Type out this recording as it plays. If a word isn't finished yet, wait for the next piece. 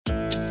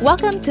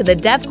Welcome to the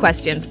Dev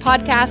Questions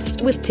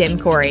podcast with Tim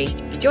Corey.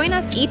 Join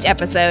us each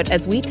episode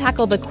as we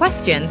tackle the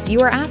questions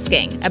you are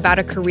asking about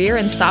a career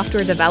in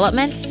software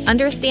development,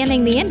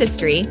 understanding the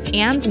industry,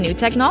 and new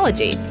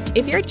technology.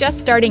 If you're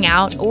just starting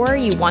out or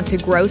you want to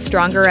grow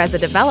stronger as a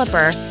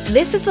developer,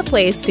 this is the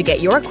place to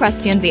get your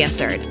questions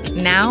answered.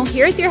 Now,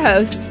 here's your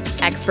host,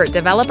 expert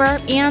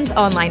developer and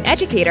online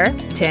educator,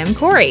 Tim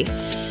Corey.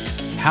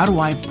 How do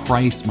I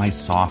price my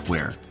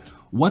software?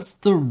 What's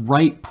the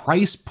right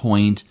price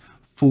point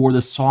for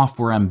the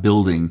software I'm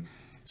building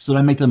so that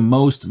I make the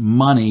most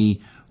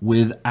money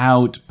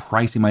without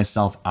pricing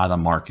myself out of the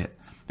market?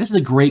 This is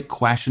a great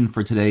question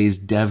for today's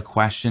Dev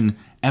Question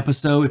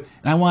episode,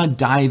 and I want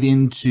to dive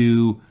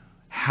into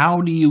how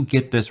do you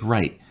get this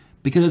right?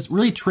 Because it's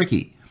really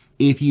tricky.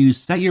 If you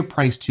set your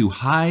price too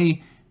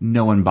high,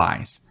 no one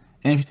buys.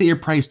 And if you set your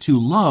price too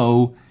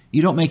low,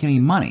 you don't make any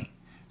money.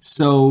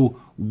 So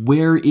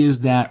where is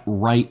that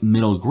right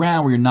middle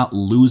ground where you're not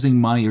losing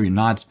money or you're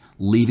not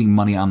leaving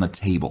money on the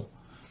table?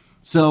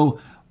 So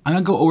I'm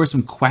going to go over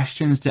some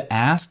questions to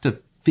ask to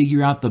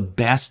figure out the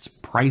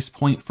best price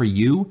point for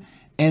you.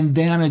 And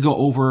then I'm going to go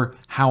over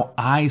how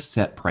I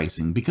set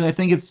pricing, because I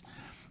think it's,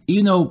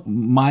 even though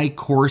my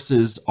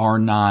courses are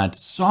not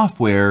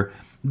software,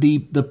 the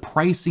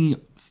pricing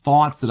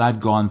thoughts that I've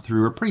gone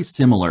through are pretty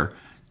similar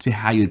to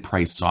how you'd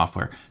price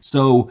software.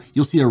 So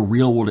you'll see a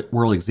real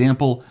world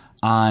example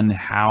on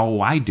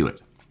how I do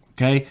it.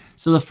 Okay.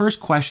 So the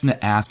first question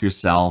to ask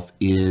yourself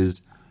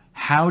is,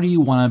 how do you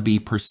want to be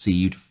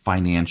perceived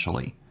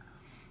financially?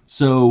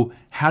 So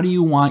how do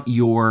you want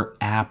your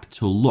app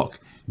to look?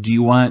 Do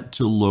you want it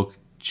to look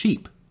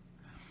cheap?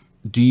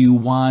 Do you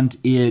want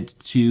it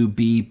to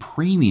be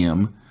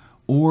premium?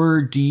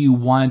 Or do you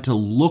want it to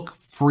look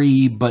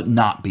free but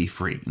not be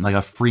free, like a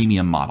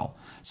freemium model?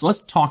 So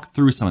let's talk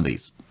through some of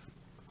these.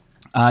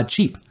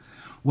 Cheap.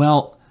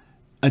 Well,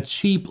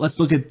 let's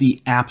look at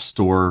the App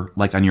Store,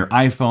 like on your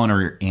iPhone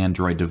or your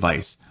Android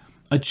device.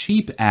 A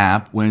cheap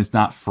app, when it's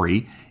not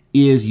free,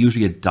 is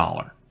usually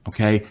 $1.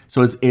 Okay,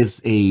 so it's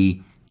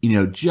a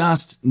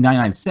just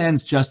 99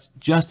 cents,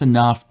 just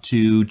enough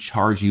to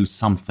charge you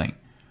something.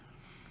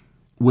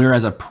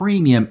 Whereas a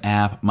premium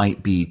app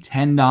might be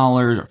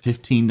 $10 or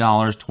 $15,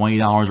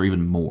 $20, or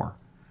even more.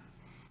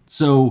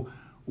 So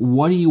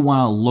what do you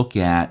want to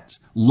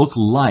look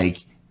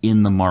like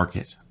in the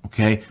market?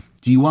 Okay,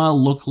 do you want to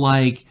look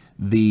like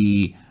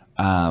the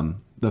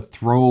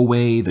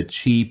throwaway, the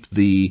cheap,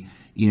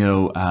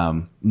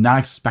 not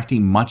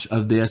expecting much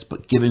of this,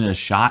 but giving it a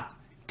shot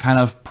kind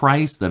of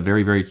price, the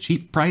very, very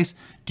cheap price?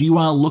 Do you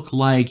want to look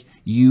like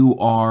you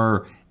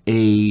are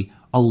a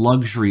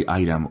luxury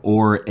item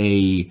or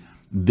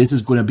this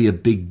is going to be a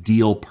big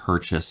deal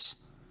purchase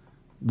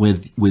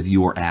with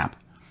your app?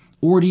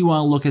 Or do you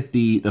want to look at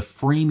the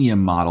freemium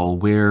model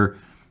where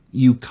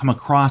you come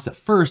across at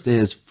first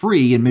as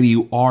free and maybe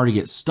you are to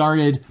get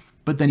started,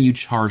 but then you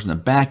charge in the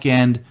back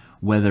end,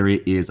 whether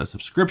it is a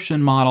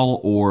subscription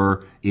model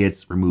or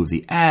it's remove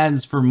the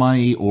ads for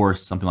money or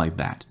something like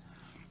that?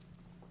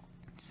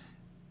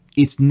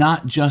 It's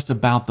not just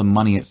about the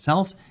money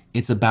itself,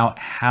 it's about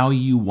how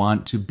you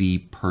want to be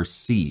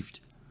perceived.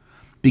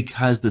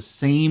 Because the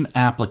same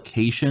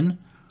application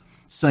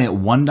selling at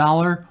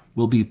 $1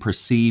 will be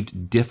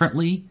perceived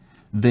differently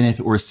than if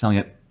it were selling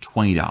at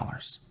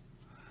 $20.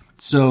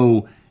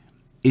 So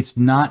it's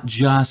not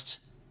just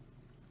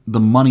the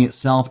money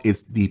itself,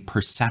 it's the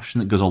perception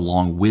that goes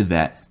along with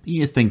that you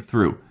need to think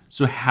through.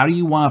 So how do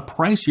you want to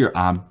price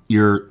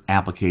your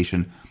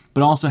application,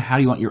 but also how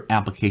do you want your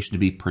application to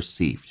be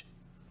perceived?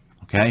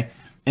 Okay?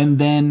 And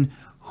then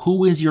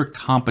who is your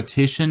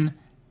competition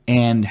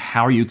and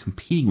how are you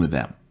competing with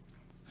them?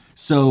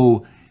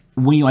 So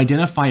when you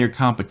identify your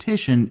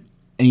competition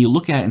and you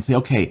look at it and say,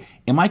 okay,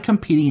 am I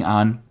competing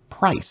on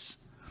price?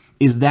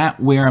 Is that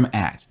where I'm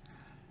at?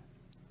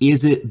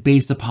 Is it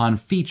based upon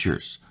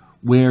features?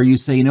 Where you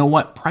say, you know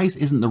what, price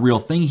isn't the real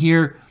thing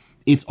here.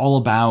 It's all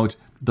about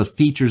the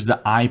features that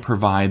I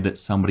provide that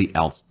somebody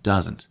else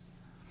doesn't.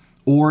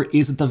 Or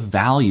is it the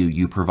value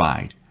you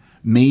provide?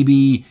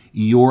 Maybe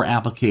your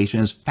application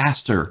is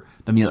faster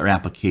than the other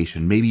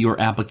application. Maybe your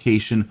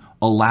application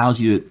allows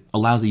the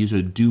user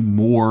to do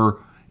more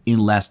in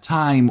less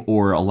time,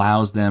 or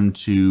allows them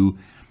to,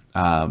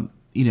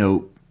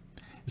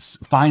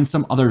 find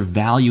some other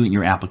value in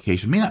your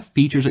application. Maybe not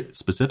features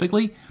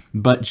specifically,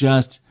 but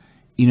just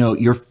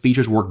your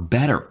features work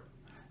better.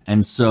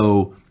 And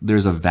so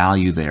there's a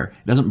value there.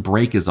 It doesn't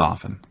break as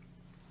often.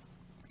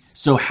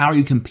 So how are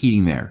you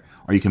competing there?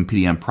 Are you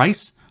competing on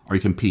price? Are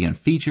you competing on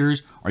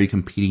features? Are you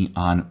competing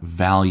on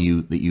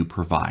value that you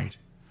provide?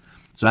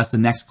 So that's the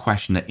next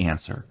question to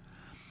answer.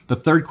 The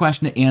third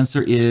question to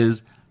answer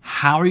is,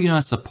 how are you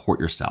going to support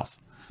yourself?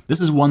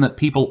 This is one that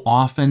people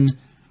often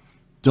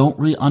don't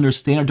really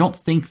understand or don't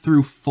think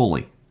through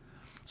fully.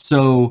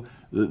 So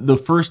the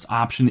first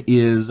option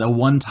is a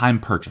one-time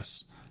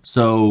purchase.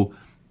 So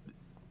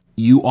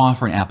you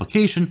offer an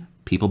application,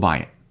 people buy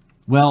it.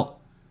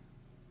 Well,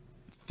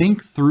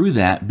 think through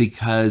that,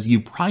 because you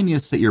probably need to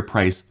set your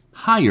price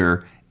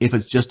higher if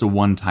it's just a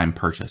one-time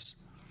purchase.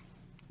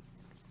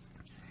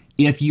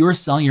 If you're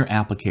selling your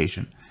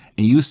application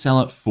and you sell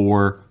it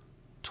for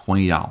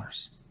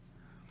 $20,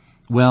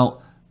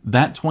 well,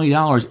 that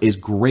 $20 is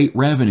great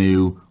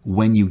revenue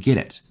when you get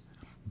it.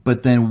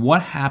 But then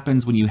what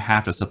happens when you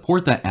have to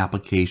support that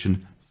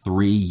application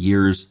 3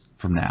 years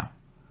from now,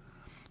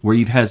 where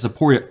you've had to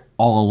support it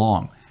all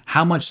along?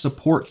 How much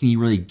support can you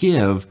really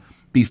give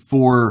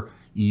before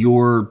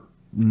you're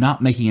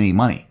not making any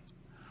money?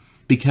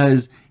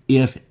 Because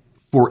if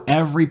for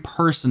every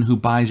person who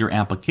buys your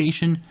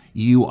application,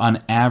 you on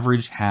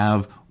average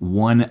have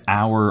 1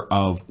 hour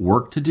of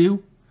work to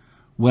do,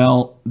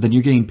 well, then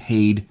you're getting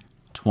paid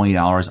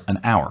 $20 an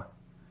hour,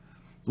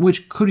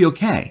 which could be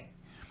okay.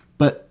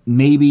 But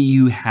maybe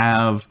you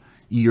have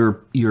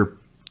your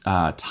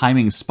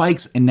timing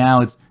spikes and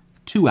now it's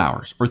 2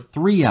 hours or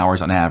 3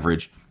 hours on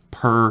average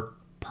per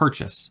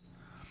purchase.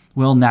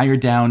 Well, now you're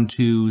down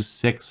to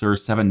 $6 or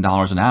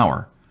 $7 an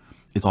hour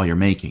is all you're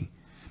making.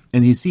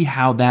 And you see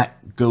how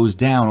that goes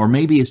down. Or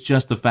maybe it's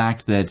just the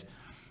fact that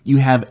you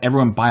have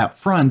everyone buy up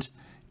front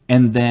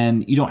and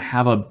then you don't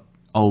have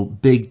a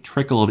big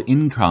trickle of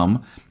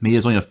income. Maybe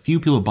there's only a few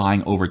people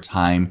buying over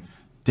time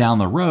down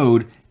the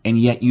road, and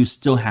yet you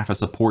still have to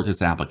support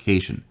this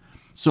application.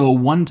 So a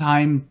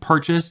one-time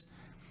purchase,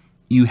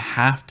 you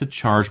have to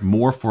charge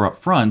more for up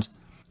front,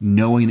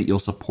 knowing that you'll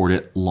support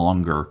it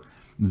longer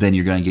than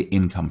you're going to get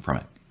income from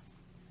it.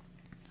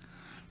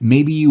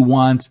 Maybe you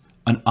want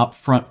an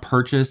upfront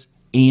purchase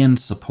and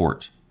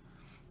support.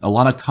 A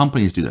lot of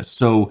companies do this.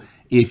 So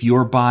if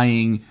you're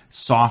buying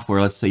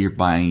software, let's say you're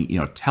buying,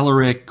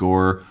 Telerik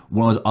or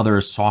one of those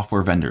other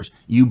software vendors,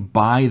 you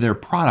buy their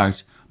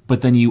product,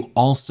 but then you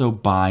also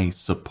buy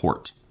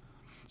support.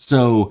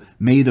 So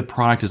maybe the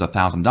product is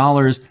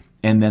 $1,000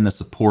 and then the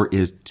support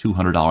is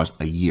 $200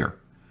 a year.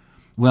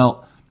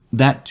 Well,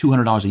 that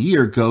 $200 a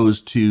year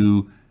goes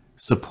to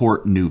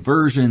support new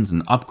versions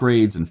and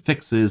upgrades and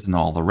fixes and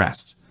all the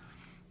rest.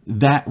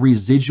 That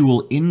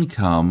residual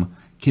income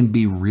can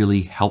be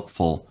really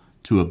helpful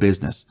to a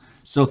business.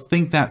 So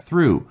think that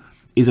through.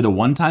 Is it a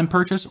one-time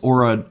purchase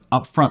or an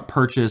upfront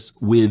purchase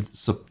with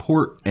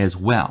support as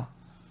well?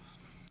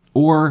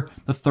 Or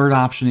the third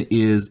option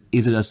is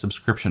it a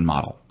subscription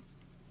model?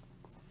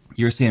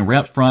 You're saying right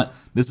up front,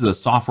 this is a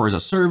software as a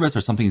service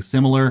or something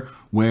similar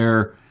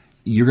where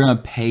you're going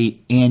to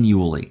pay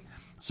annually.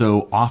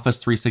 So Office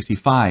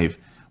 365,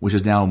 which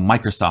is now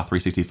Microsoft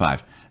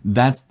 365,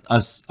 that's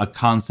a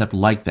concept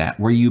like that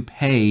where you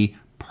pay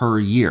per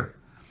year.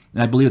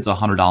 And I believe it's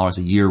 $100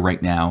 a year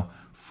right now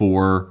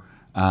for,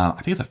 I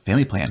think it's a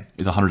family plan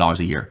is $100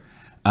 a year.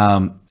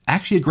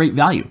 Actually a great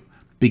value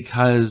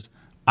because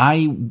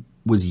I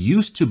was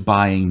used to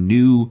buying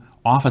new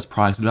Office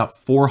products at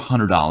about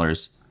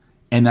 $400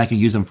 and I could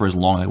use them for as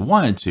long as I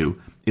wanted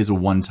to is a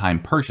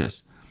one-time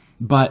purchase.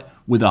 But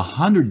with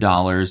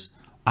 $100,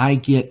 I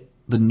get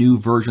the new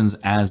versions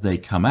as they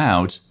come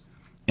out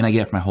and I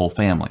get it for my whole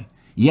family.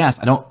 Yes,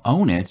 I don't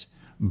own it,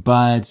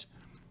 but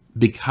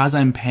because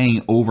I'm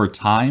paying over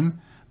time,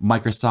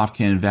 Microsoft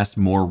can invest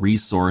more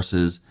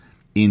resources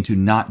into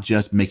not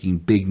just making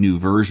big new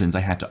versions I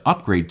have to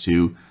upgrade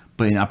to,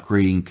 but in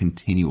upgrading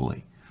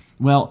continually.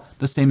 Well,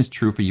 the same is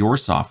true for your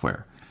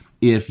software.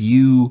 If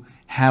you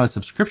have a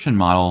subscription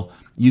model,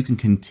 you can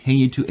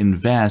continue to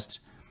invest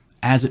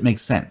as it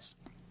makes sense.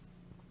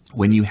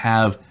 When you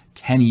have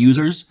 10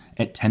 users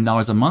at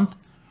 $10 a month,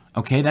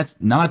 okay,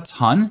 that's not a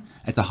ton.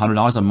 It's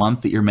 $100 a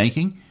month that you're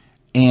making,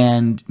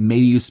 and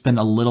maybe you spend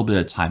a little bit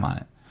of time on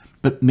it.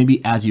 But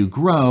maybe as you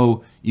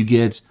grow, you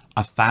get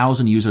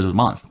 1,000 users a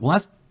month. Well,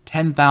 that's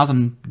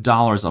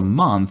 $10,000 a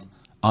month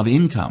of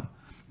income.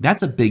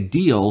 That's a big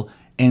deal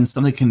and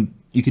something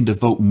you can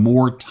devote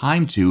more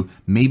time to,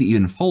 maybe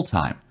even full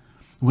time.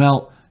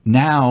 Well,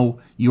 now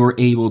you're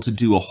able to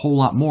do a whole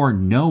lot more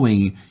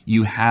knowing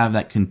you have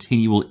that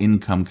continual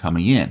income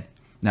coming in.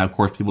 Now, of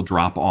course, people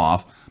drop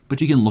off, but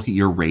you can look at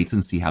your rates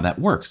and see how that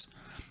works.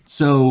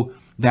 So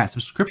that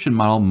subscription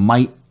model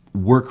might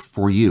work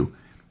for you.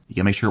 You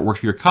can make sure it works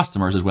for your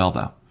customers as well,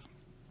 though.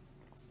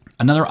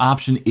 Another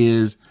option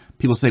is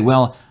people say,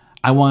 well,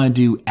 I want to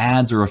do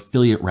ads or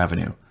affiliate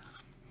revenue.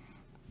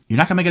 You're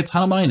not going to make a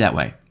ton of money that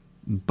way,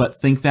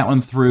 but think that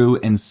one through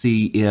and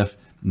see if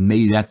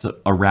maybe that's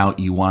a route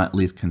you want to at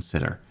least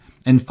consider.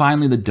 And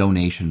finally, the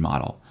donation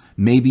model.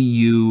 Maybe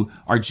you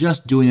are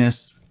just doing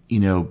this,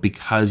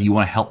 because you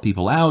want to help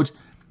people out,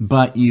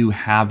 but you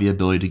have the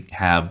ability to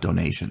have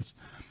donations.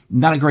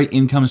 Not a great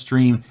income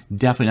stream,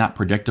 definitely not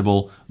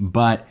predictable,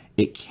 but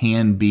it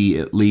can be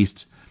at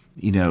least,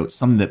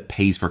 something that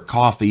pays for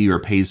coffee or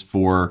pays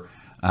for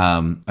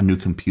a new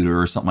computer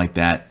or something like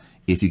that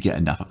if you get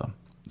enough of them.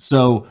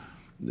 So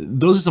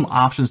those are some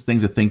options,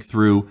 things to think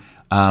through.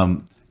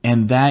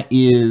 And that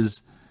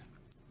is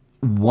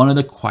one of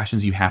the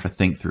questions you have to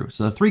think through.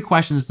 So the 3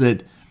 questions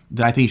that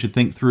I think you should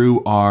think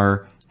through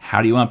are,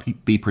 how do you want to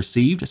be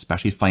perceived,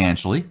 especially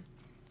financially?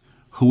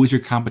 Who is your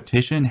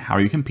competition? How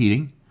are you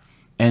competing?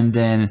 And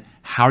then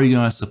how are you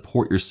going to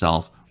support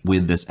yourself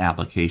with this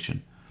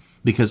application?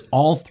 Because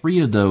all 3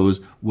 of those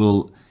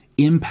will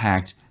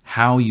impact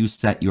how you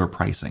set your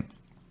pricing.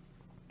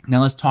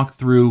 Now let's talk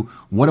through,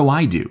 what do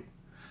I do?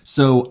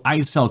 So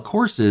I sell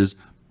courses,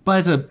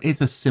 but it's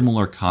a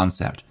similar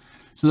concept.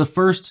 So the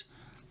first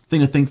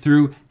thing to think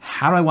through,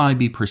 how do I want to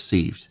be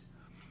perceived?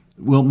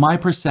 Well, my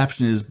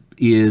perception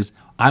is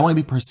I want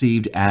to be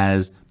perceived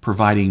as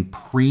providing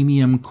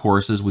premium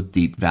courses with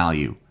deep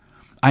value.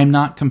 I'm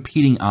not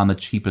competing on the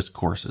cheapest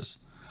courses.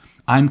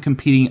 I'm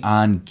competing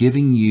on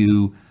giving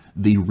you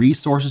the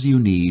resources you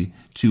need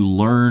to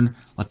learn,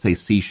 let's say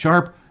C#,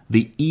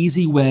 the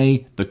easy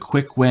way, the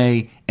quick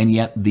way, and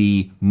yet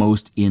the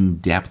most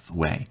in-depth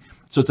way.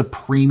 So it's a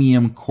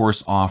premium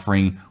course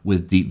offering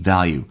with deep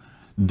value.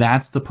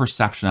 That's the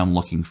perception I'm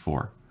looking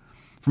for.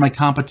 For my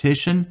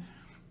competition,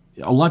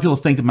 a lot of people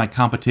think that my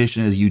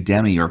competition is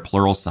Udemy or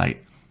Pluralsight.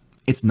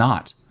 It's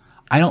not.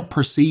 I don't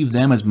perceive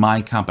them as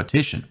my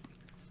competition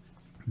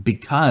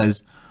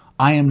because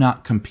I am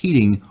not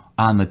competing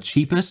on the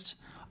cheapest.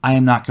 I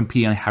am not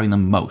competing on having the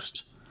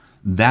most.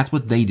 That's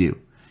what they do.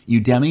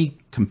 Udemy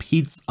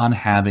competes on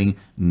having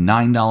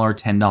 $9,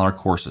 $10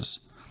 courses.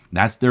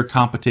 That's their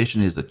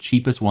competition, is the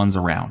cheapest ones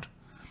around.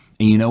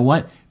 And you know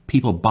what?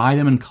 People buy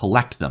them and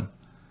collect them,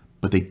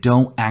 but they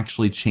don't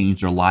actually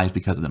change their lives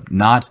because of them.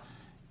 Not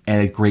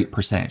at a great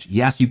percentage.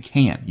 Yes, you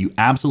can. You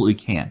absolutely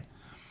can.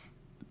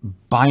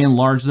 By and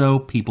large, though,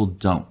 people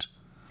don't.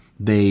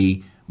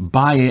 They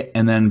buy it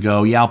and then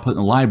go, yeah, I'll put it in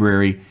the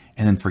library,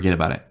 and then forget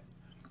about it.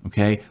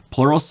 Okay?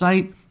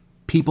 Pluralsight,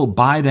 people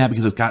buy that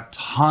because it's got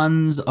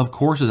tons of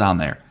courses on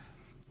there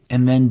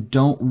and then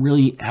don't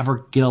really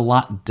ever get a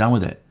lot done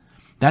with it.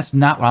 That's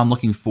not what I'm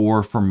looking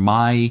for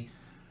my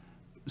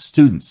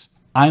students.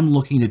 I'm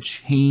looking to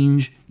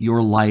change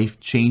your life,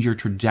 change your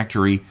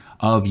trajectory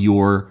of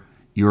your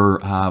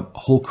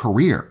whole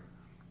career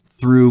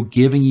through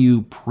giving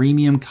you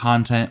premium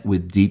content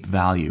with deep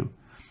value.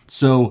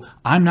 So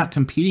I'm not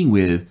competing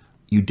with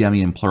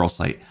Udemy and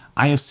Pluralsight.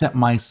 I have set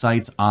my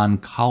sights on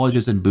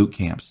colleges and boot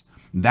camps.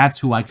 That's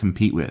who I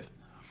compete with.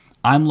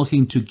 I'm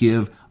looking to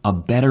give a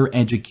better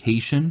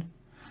education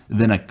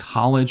than a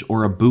college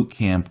or a boot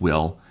camp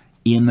will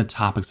in the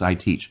topics I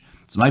teach.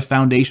 So my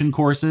foundation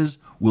courses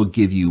will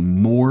give you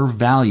more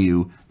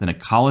value than a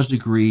college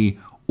degree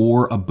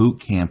or a boot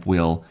camp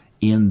will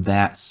in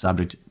that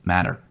subject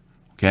matter.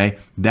 Okay?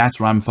 That's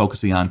what I'm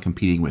focusing on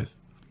competing with.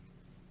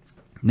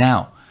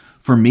 Now,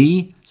 for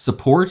me,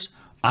 support,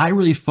 I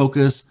really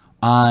focus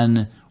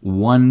on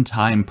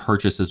one-time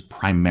purchases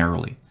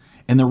primarily.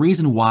 And the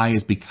reason why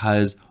is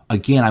because,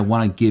 again, I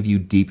want to give you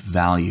deep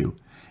value.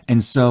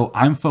 And so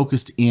I'm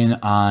focused in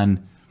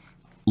on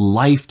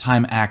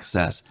lifetime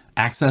access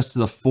to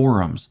the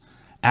forums,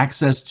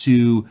 access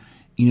to,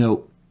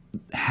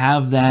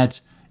 have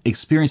that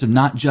experience of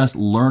not just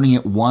learning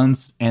it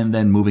once and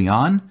then moving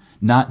on,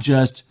 not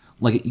just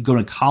like you go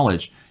to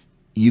college,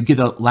 you get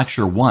a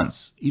lecture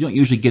once. You don't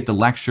usually get the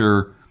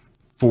lecture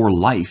for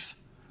life,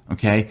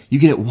 okay? You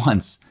get it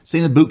once.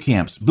 Same with boot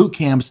camps. Boot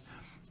camps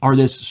are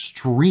this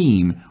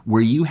stream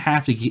where you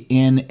have to get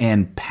in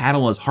and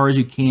paddle as hard as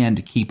you can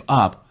to keep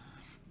up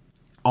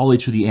all the way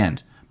to the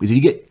end. Because if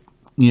you get,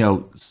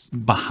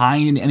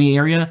 behind in any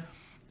area,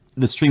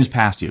 the stream's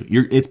past you.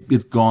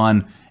 It's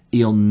gone.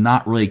 You'll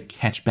not really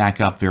catch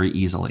back up very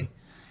easily.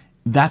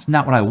 That's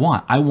not what I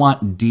want. I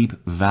want deep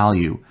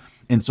value.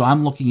 And so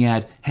I'm looking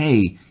at,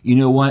 hey, you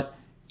know what?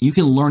 You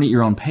can learn at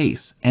your own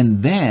pace.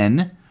 And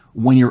then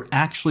when you're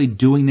actually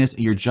doing this at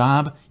your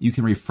job, you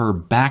can refer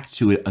back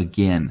to it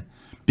again,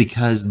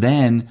 because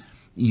then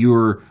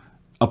you're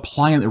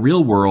applying the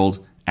real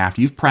world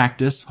after you've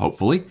practiced,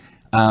 hopefully.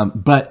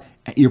 But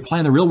you're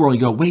applying the real world.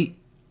 You go, wait,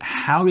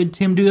 how did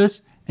Tim do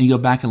this? And you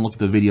go back and look at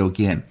the video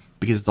again,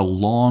 because it's a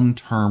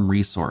long-term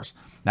resource.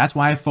 That's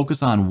why I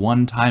focus on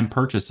one-time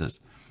purchases.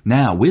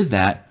 Now, with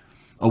that,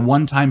 a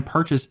one-time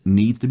purchase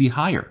needs to be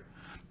higher,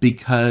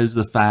 because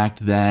the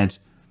fact that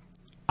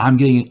I'm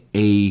getting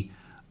an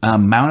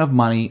amount of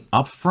money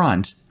up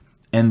front,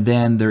 and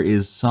then there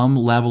is some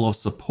level of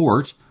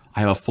support. I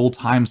have a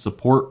full-time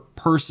support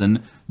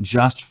person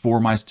just for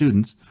my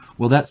students.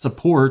 Well, that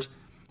support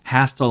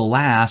has to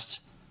last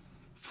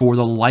for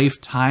the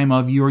lifetime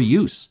of your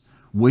use,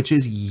 which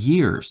is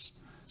years.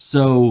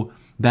 So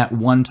that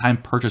one-time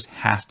purchase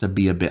has to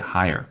be a bit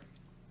higher.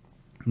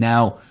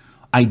 Now,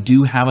 I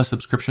do have a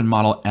subscription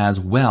model as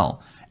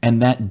well,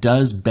 and that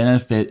does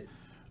benefit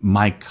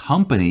my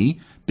company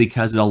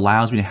because it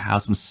allows me to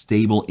have some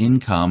stable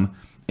income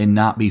and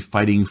not be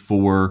fighting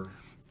for,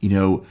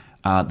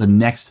 the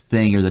next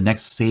thing or the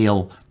next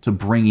sale to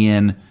bring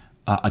in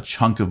a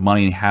chunk of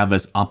money and have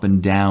this up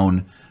and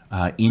down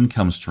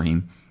income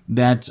stream.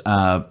 That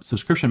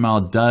subscription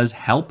model does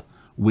help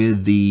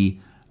with the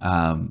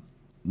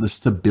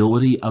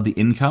stability of the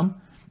income,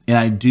 and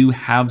I do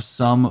have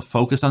some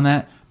focus on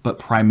that, but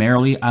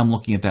primarily I'm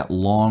looking at that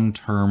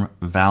long-term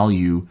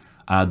value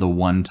out of the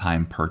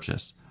one-time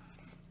purchase.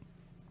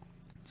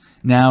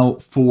 Now,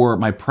 for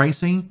my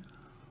pricing,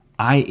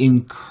 I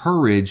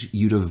encourage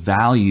you to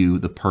value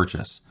the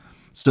purchase.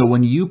 So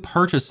when you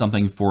purchase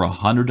something for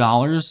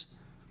 $100,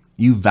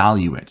 you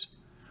value it.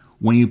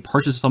 When you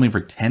purchase something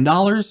for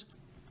 $10,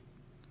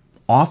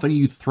 often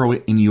you throw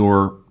it in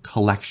your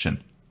collection.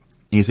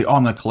 And you say, oh,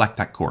 I'm going to collect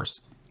that course.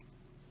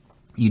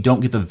 you don't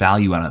get the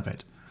value out of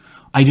it.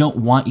 I don't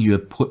want you to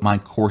put my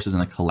courses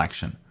in a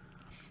collection.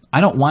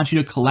 I don't want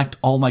you to collect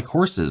all my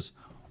courses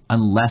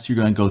unless you're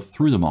going to go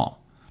through them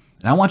all.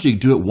 And I want you to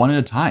do it one at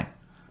a time.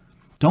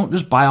 Don't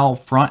just buy all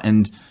front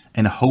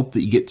and hope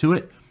that you get to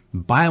it.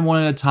 Buy them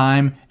one at a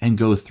time and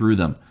go through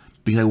them,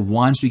 because I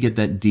want you to get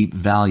that deep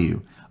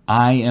value.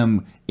 I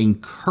am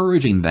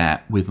encouraging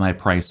that with my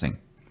pricing.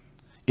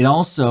 It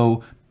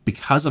also,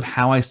 because of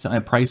how I set my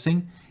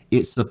pricing,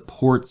 it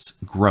supports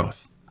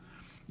growth.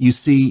 You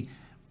see,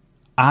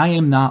 I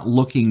am not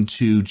looking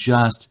to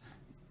just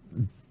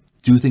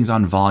do things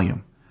on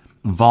volume.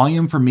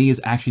 Volume for me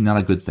is actually not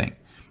a good thing,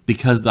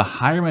 because the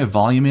higher my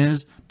volume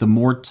is, the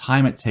more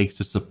time it takes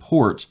to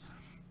support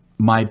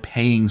my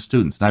paying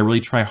students. And I really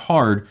try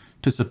hard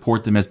to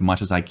support them as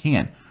much as I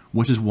can,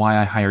 which is why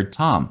I hired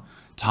Tom.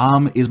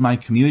 Tom is my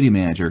community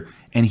manager,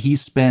 and he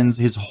spends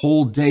his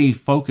whole day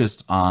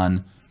focused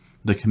on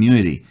the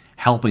community,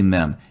 helping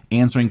them,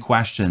 answering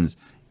questions,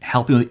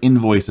 helping with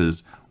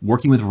invoices,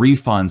 working with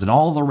refunds, and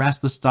all the rest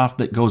of the stuff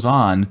that goes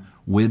on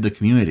with the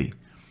community.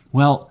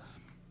 Well,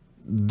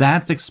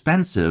 that's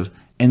expensive,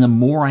 and the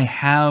more I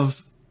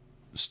have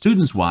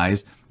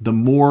students-wise, the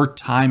more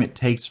time it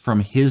takes from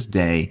his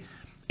day,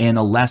 and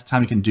the less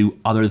time he can do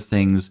other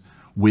things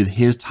with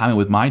his time and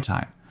with my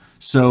time.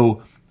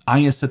 So I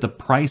need to set the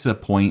price at a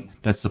point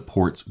that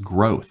supports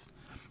growth,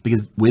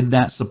 because with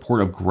that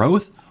support of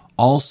growth,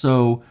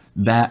 also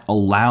that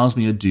allows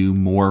me to do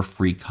more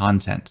free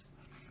content.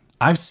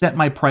 I've set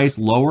my price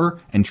lower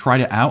and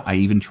tried it out. I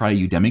even tried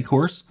a Udemy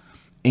course,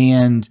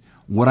 and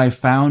what I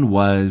found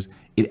was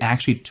it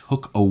actually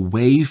took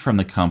away from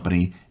the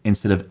company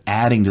instead of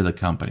adding to the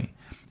company.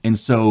 And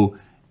so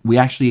we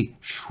actually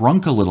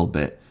shrunk a little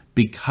bit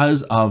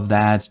because of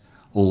that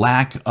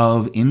lack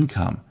of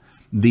income.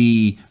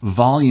 The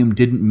volume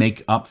didn't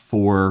make up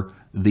for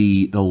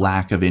the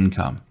lack of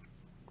income.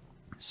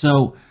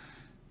 So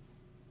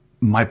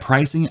my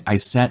pricing I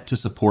set to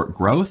support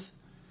growth,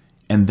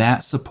 and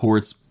that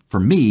supports, for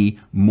me,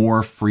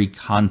 more free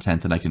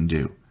content that I can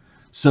do.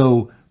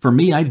 So for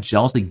me, I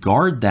jealously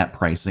guard that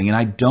pricing, and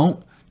I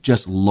don't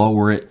just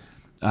lower it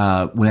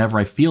whenever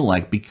I feel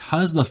like,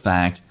 because of the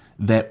fact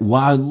that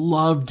while I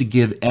love to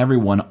give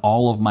everyone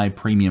all of my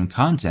premium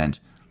content,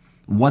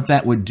 what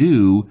that would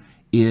do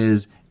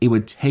is it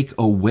would take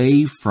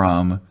away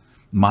from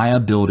my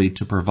ability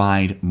to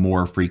provide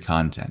more free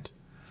content.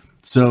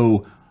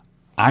 So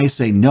I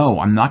say, no,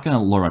 I'm not going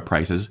to lower my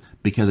prices,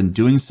 because in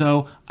doing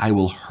so, I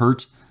will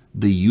hurt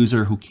the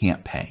user who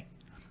can't pay.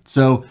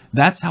 So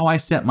that's how I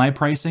set my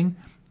pricing.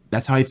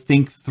 That's how I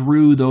think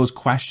through those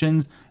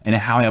questions and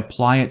how I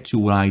apply it to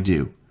what I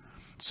do.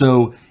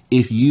 So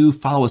if you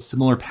follow a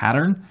similar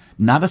pattern,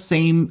 not the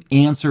same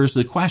answers to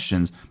the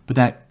questions, but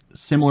that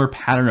similar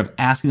pattern of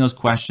asking those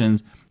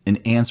questions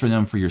and answering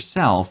them for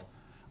yourself,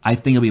 I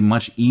think it'll be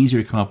much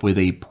easier to come up with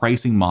a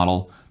pricing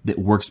model that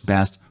works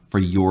best for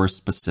your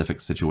specific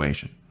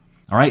situation.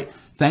 All right.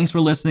 Thanks for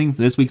listening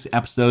for this week's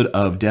episode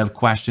of Dev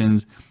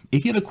Questions.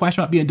 If you have a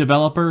question about being a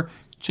developer,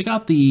 check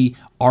out the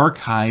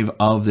archive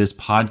of this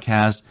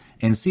podcast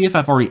and see if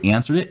I've already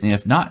answered it. And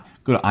if not,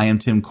 go to I Am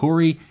Tim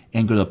Corey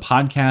and go to the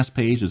podcast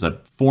page. There's a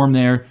form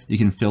there you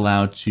can fill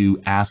out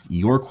to ask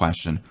your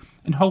question.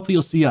 And hopefully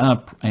you'll see you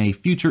on a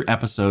future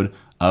episode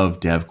of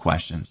Dev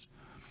Questions.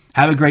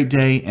 Have a great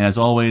day. And as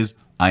always,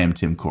 I am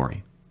Tim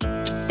Corey.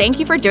 Thank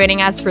you for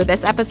joining us for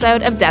this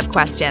episode of Dev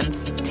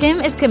Questions.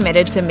 Tim is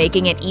committed to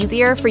making it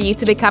easier for you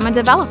to become a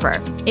developer.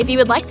 If you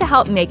would like to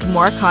help make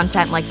more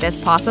content like this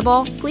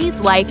possible, please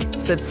like,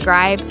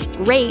 subscribe,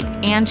 rate,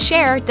 and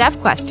share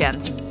Dev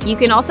Questions. You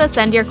can also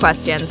send your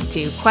questions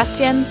to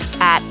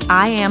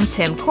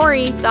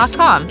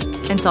questions@IamTimCorey.com.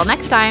 Until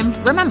next time,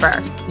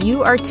 remember,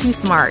 you are too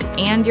smart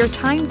and your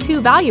time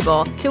too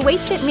valuable to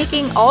waste it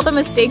making all the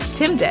mistakes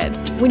Tim did.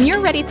 When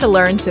you're ready to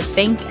learn to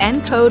think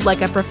and code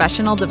like a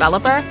professional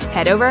developer,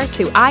 head over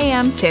to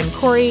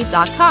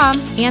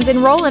IamTimCorey.com and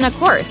enroll in a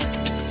course.